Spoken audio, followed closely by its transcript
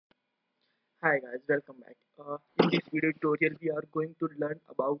Hi guys, welcome back. In this video tutorial, we are going to learn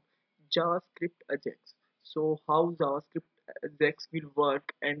about JavaScript Ajax. So, how JavaScript Ajax will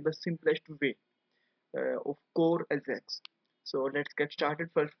work and the simplest way of core Ajax. So, let's get started.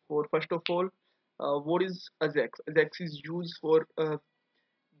 First of all, what is Ajax? Ajax is used for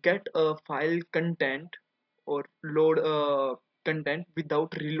get a file content or load content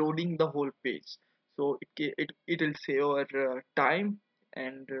without reloading the whole page. So, it will save our time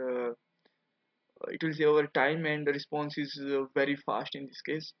and it will save our time and the response is very fast in this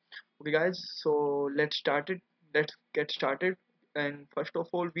case. Okay guys, so let's get started. And first of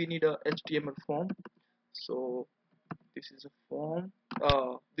all, we need a HTML form. So this is a form,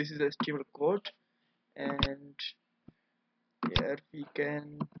 this is HTML code, and here we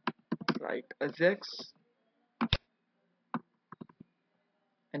can write Ajax.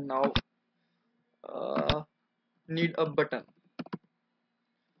 And now uh, need a button.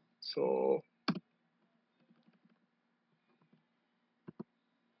 So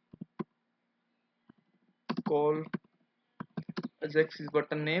call Ajax is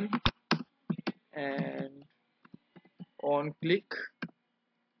button name, and on click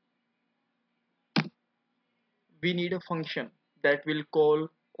we need a function that will call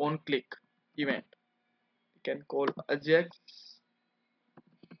on click event. We can call Ajax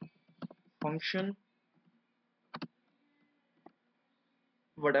function,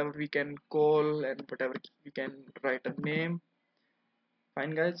 whatever we can call, and whatever we can write a name.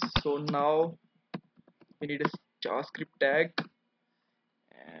 Fine guys, so now we need a JavaScript tag,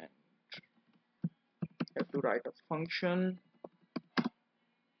 and have to write a function.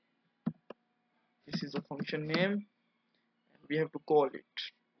 This is a function name, and we have to call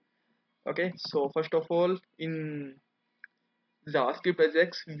it. Okay, so first of all, in JavaScript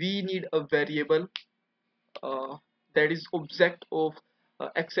Ajax we need a variable uh, that is object of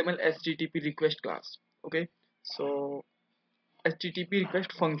XML HTTP request class. Okay, so HTTP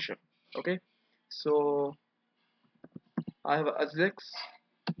request function. Okay, so I have Ajax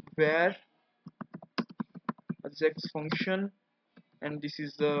where Ajax function, and this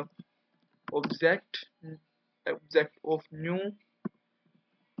is the object of new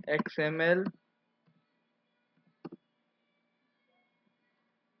XML.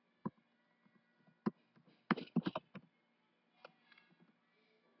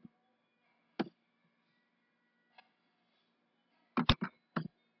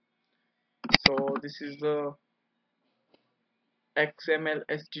 So this is the XML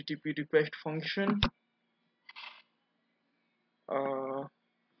HTTP request function. uh,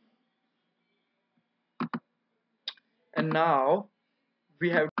 and now we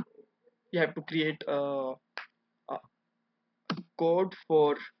have to create a code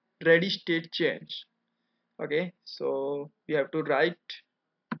for ready state change. Okay, so we have to write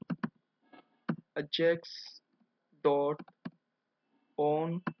Ajax dot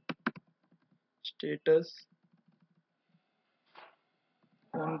on status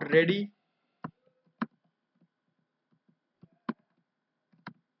on ready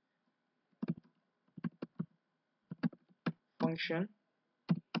function.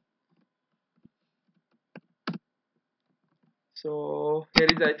 So here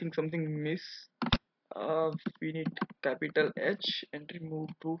is, I think, something miss. We need capital H and remove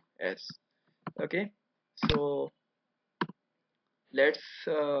to S. Okay, so let's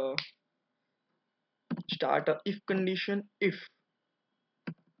start a if condition. If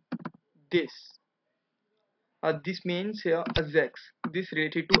this this means here Ajax, this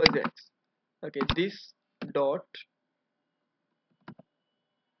related to Ajax. Okay, this dot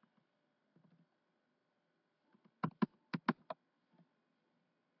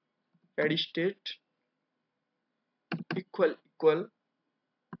ready state equal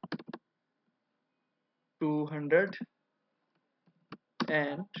 200,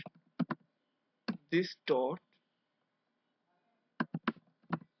 and this dot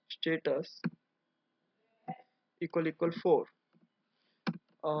status equal 4.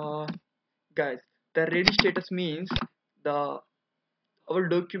 uh, Guys, the ready status means the our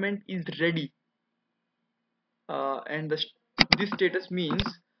document is ready, and this status means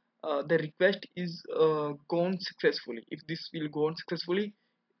the request is gone successfully. If this will go on successfully,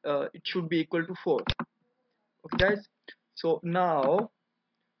 it should be equal to 4. Okay guys, so now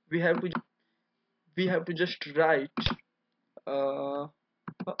we have to just write uh,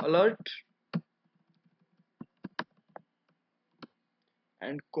 alert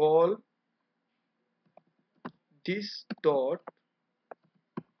and call this dot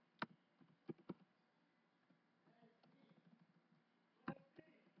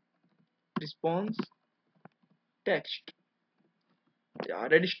response text. yeah,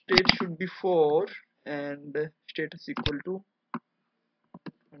 ready state should be 4 and status equal to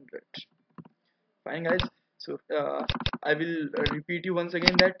 100. Fine guys, so I will repeat you once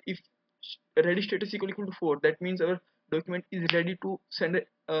again that if ready status equal to 4, that means our document is ready to send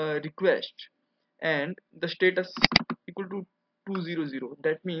a request, and the status equal to 200,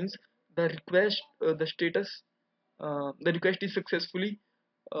 that means the request the request is successfully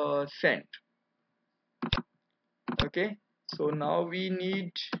sent. Okay, so now we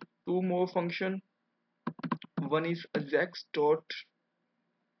need two more function. One is ajax dot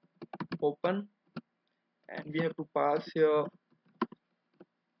open, and we have to pass here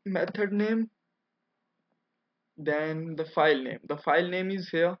method name, then the file name is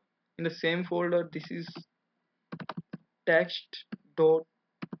here in the same folder. This is text dot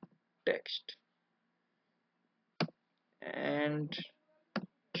text, and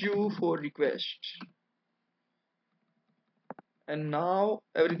queue for request. And now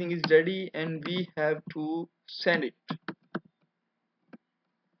everything is ready and we have to send it.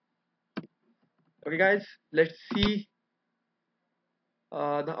 Okay guys, let's see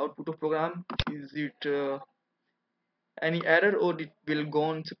the output of program. Is it any error or it will go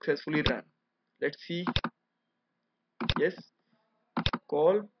on successfully run? Let's see. Yes,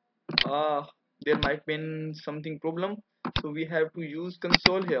 call. There might be something problem, so we have to use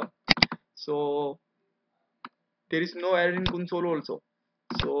console here. So there is no error in console also,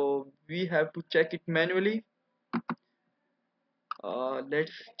 so we have to check it manually.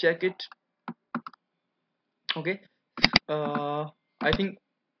 Let's check it. Okay, I think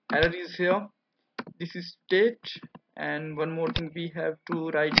error is here. This is state, and one more thing we have to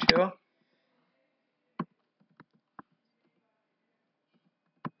write here,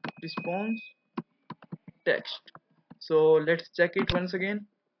 response text. So let's check it once again.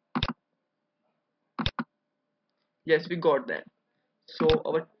 Yes, we got that. So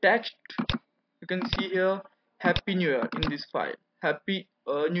our text, you can see here, happy new year in this file, happy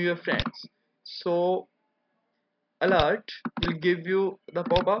new year friends. So alert will give you the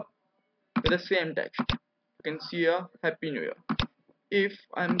pop-up with the same text. You can see here, happy new year. If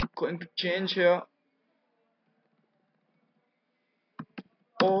I'm going to change here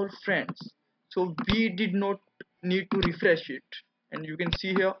all friends, so we did not need to refresh it, and you can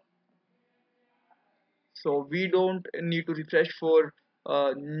see here, so we don't need to refresh for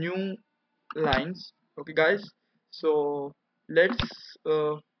new lines. Okay guys, so let's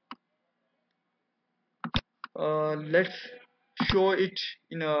uh, let's show it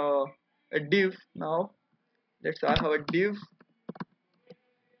in a div. Now let's I have a div,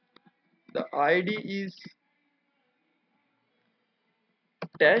 the id is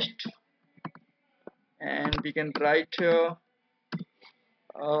test, and we can write uh,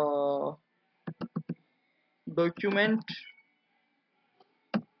 document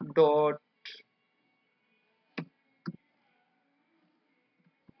dot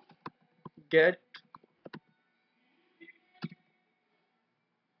get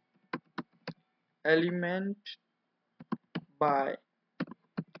element by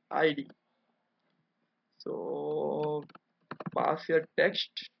id. So pass your text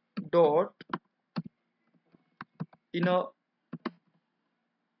dot in a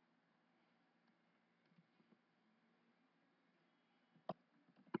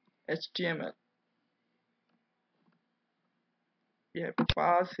html. We have to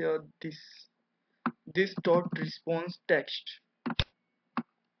pass here this dot response text.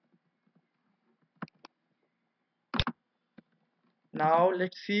 Now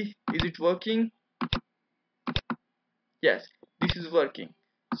let's see, is it working? Yes, this is working.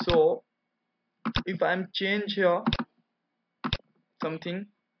 So if I'm change here something,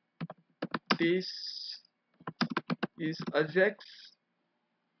 this is Ajax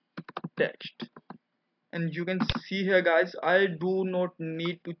text, and you can see here guys, I do not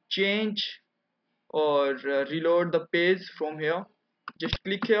need to change or reload the page from here. Just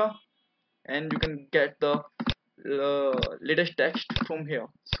click here and you can get the latest text from here.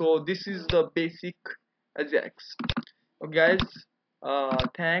 So this is the basic Ajax. Okay guys,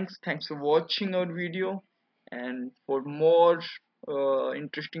 thanks for watching our video, and for more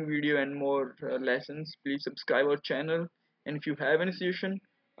interesting video and more lessons, please subscribe our channel, and if you have any suggestion,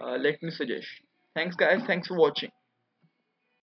 let me suggest. Thanks guys, thanks for watching.